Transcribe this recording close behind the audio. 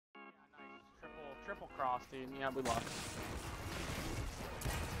triple cross, dude. Yeah, we lost.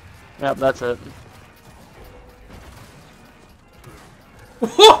 Yep, that's it.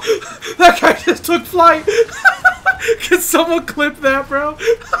 That guy just took flight. Can someone clip that, bro?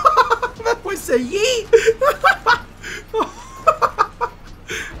 That boy said yeet.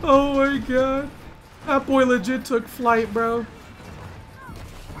 Oh my god. That boy legit took flight, bro.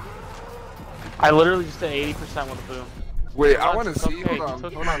 I literally just did 80% with a boom. Wait, I want to see. Okay, Hold on.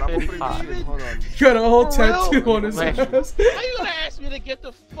 took Hold on. I'm opening the 55. shit. Hold on. He got a whole For tattoo real? on his Man. ass. How you gonna ask me to get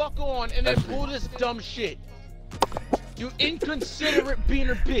the fuck on and then pull this dumb shit? You inconsiderate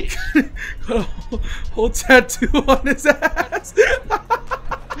beaner bitch. Got a whole tattoo on his ass.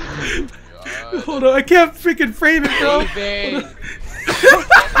 Hold on, I can't freaking frame it, bro. David.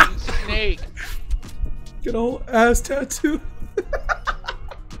 Fucking snake. Get a whole ass tattoo. I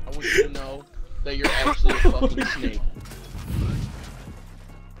want you to know that you're actually a fucking snake.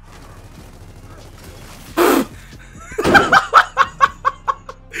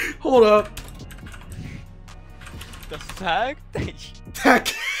 Hold up. The tag? That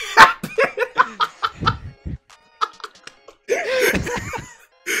can't happen.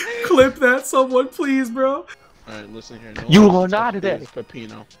 Clip that, someone, please, bro. Alright, listen here. No You one are not touch today. this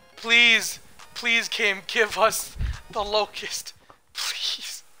Pepino. Please, please, Kim, give us the locust.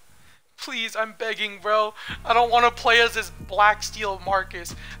 Please. Please, I'm begging, bro. I don't want to play as this Black Steel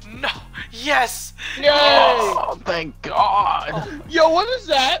Marcus. No. Yes. Yay! Oh, thank God. Yo, what is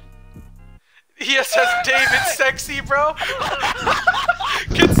that? He says David sexy, bro.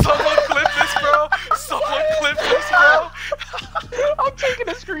 Can someone clip this, bro? Someone clip this, bro. I'm taking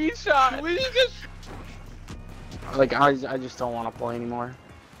a screenshot. Will you just... Like, I just don't want to play anymore.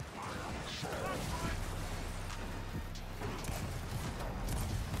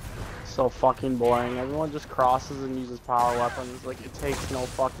 So fucking boring. Everyone just crosses and uses power weapons. Like, it takes no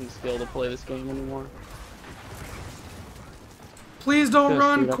fucking skill to play this game anymore. Please don't Yes,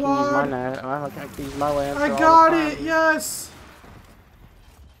 run, dude, quad. I can use my lance. I got it, yes.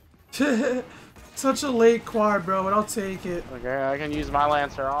 Such a late quad, bro, but I'll take it. Okay, I can use my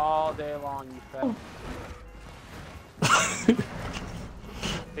lancer all day long, you fat.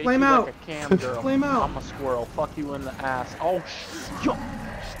 Flame out. Like a cam girl. Flame out. I'm a squirrel. Fuck you in the ass. Oh, yo.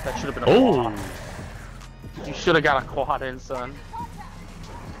 That should have been a quad. You should have got a quad in, son.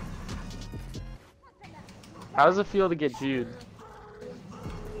 How does it feel to get Jude?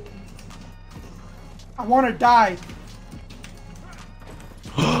 I want to die.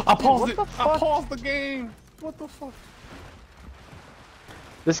 I paused it. the I fuck? paused the game. What the fuck?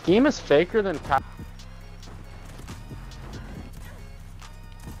 This game is faker than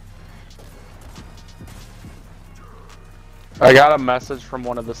I got a message from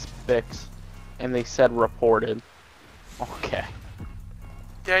one of the spics, and they said reported. Okay.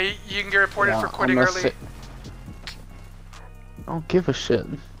 Yeah, you can get reported Yeah, for quitting I'm gonna early. I don't give a shit.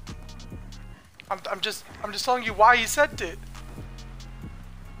 I'm just telling you why he said it.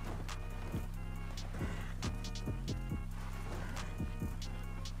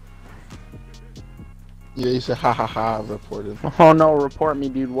 Yeah, you said ha ha ha reported. Oh no, report me,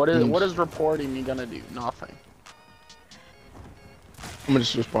 dude. What is reporting me gonna do? Nothing. I'm gonna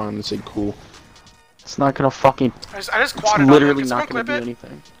just respond and say cool. It's not gonna fucking. I just It's quadded on them. literally Can not someone gonna clip do it?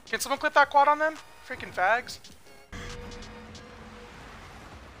 anything. Can someone clip that quad on them? Freaking fags.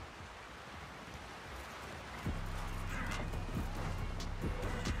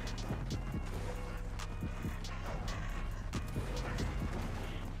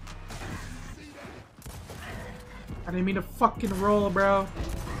 I didn't mean to fucking roll, bro.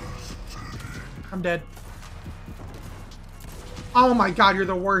 I'm dead. Oh my god, you're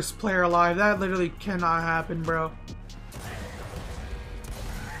the worst player alive. That literally cannot happen, bro.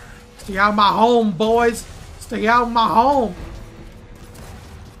 Stay out of my home, boys. Stay out of my home.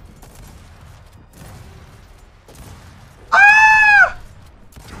 Ah!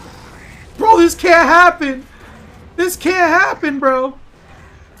 Bro, this can't happen. This can't happen, bro.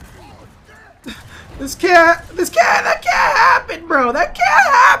 That can't happen, bro. That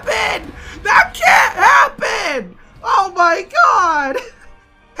can't happen. That can't happen. Oh my god.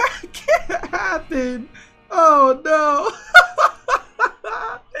 That can't happen. Oh no.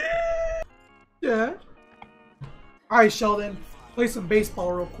 Yeah. Alright, Sheldon. Play some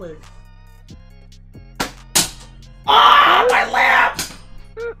baseball real quick. Ah, my lamp!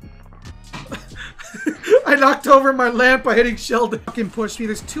 I knocked over my lamp by hitting Sheldon. Fucking push me.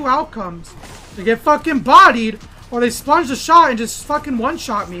 There's two outcomes. They get fucking bodied, or they sponge the shot and just fucking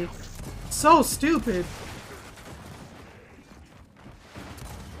one-shot me. So stupid.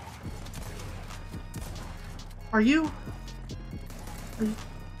 Are you?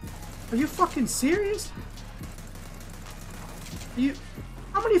 Are you fucking serious?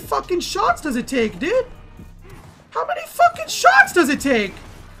 How many fucking shots does it take, dude? How many fucking shots does it take?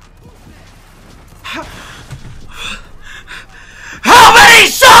 How many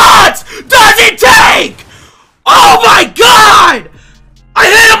shots does it take? Oh my god! I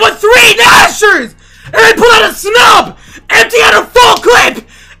hit him with 3 Nashers! And I put out a snub! Empty out a full clip!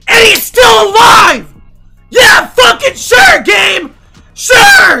 And he's still alive! Yeah, fucking sure, game!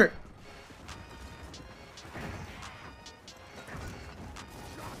 Sure!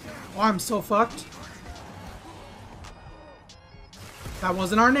 Oh, I'm so fucked. That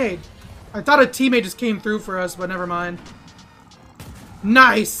wasn't our nade. I thought a teammate just came through for us, but never mind.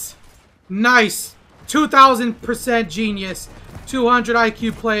 Nice! Nice! 2000% genius. 200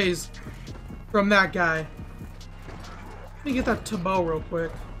 IQ plays from that guy. Let me get that Tabo real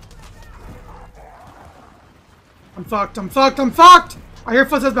quick. I'm fucked, I'm fucked, I'm fucked! I hear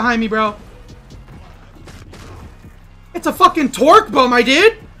footsteps behind me, bro. It's a fucking torque bow, my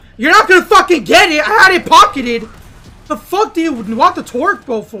dude! You're not gonna fucking get it! I had it pocketed! The fuck do you want the torque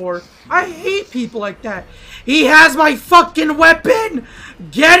bow for? I hate people like that. He has my fucking weapon!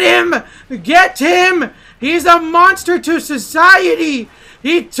 Get him! Get him! He's a monster to society!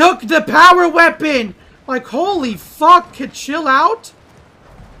 He took the power weapon! Like, holy fuck, could chill out?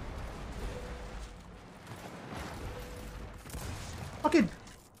 Fucking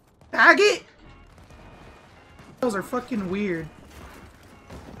faggot? Those are fucking weird.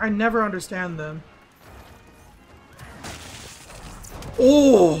 I never understand them.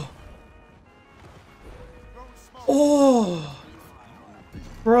 Oh! Oh!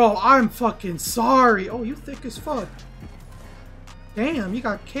 Bro, I'm fucking sorry. Oh, you thick as fuck. Damn, you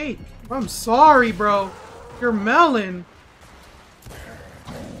got cake. I'm sorry, bro. You're melon.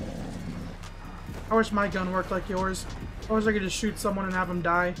 I wish my gun worked like yours. I wish I could just shoot someone and have them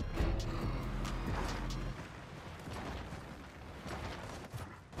die.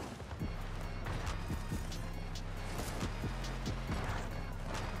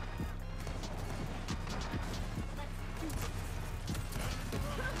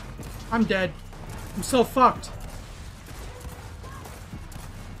 I'm dead. I'm so fucked.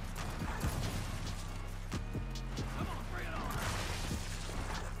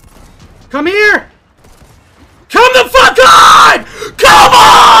 Come here! Come the fuck on! Come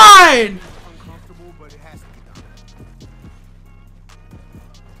on!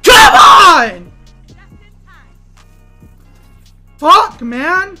 Come on! Fuck,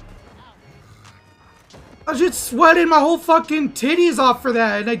 man! I was just sweating my whole fucking titties off for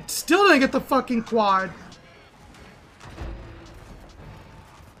that, and I still didn't get the fucking quad.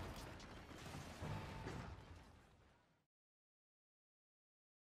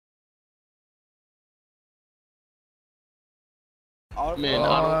 Man,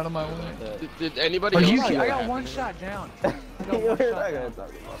 out of my way. Did anybody Are else you? see I what got happened? one shot down. I got You're one shot not gonna down. talk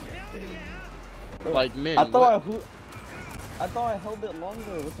about Like, man, I thought what? I thought I held it longer.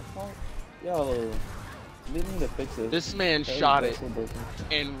 What the fuck? Yo, we need to fix it. This man That shot was it so broken.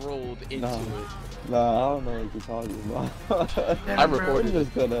 and rolled into Nah. it. Nah, I don't know what you're talking about. I recorded You it.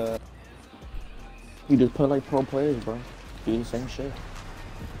 just could you just put like pro players, bro. Do the same shit.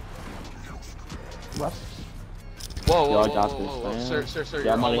 What? Whoa, whoa, Yo, I whoa, got whoa, this, whoa, whoa. man. Sir, Yeah,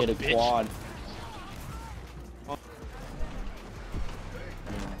 you're I'm gonna all hit a bitch. quad.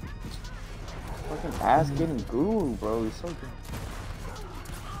 Fucking ass getting goo, bro. He's so good.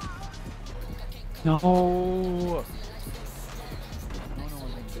 No. No,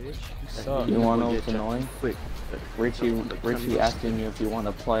 bitch. You suck. You wanna know what's annoying? Quick. Richie asking you if you want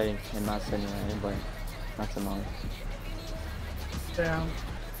to play and not sending an invite. That's annoying. Damn.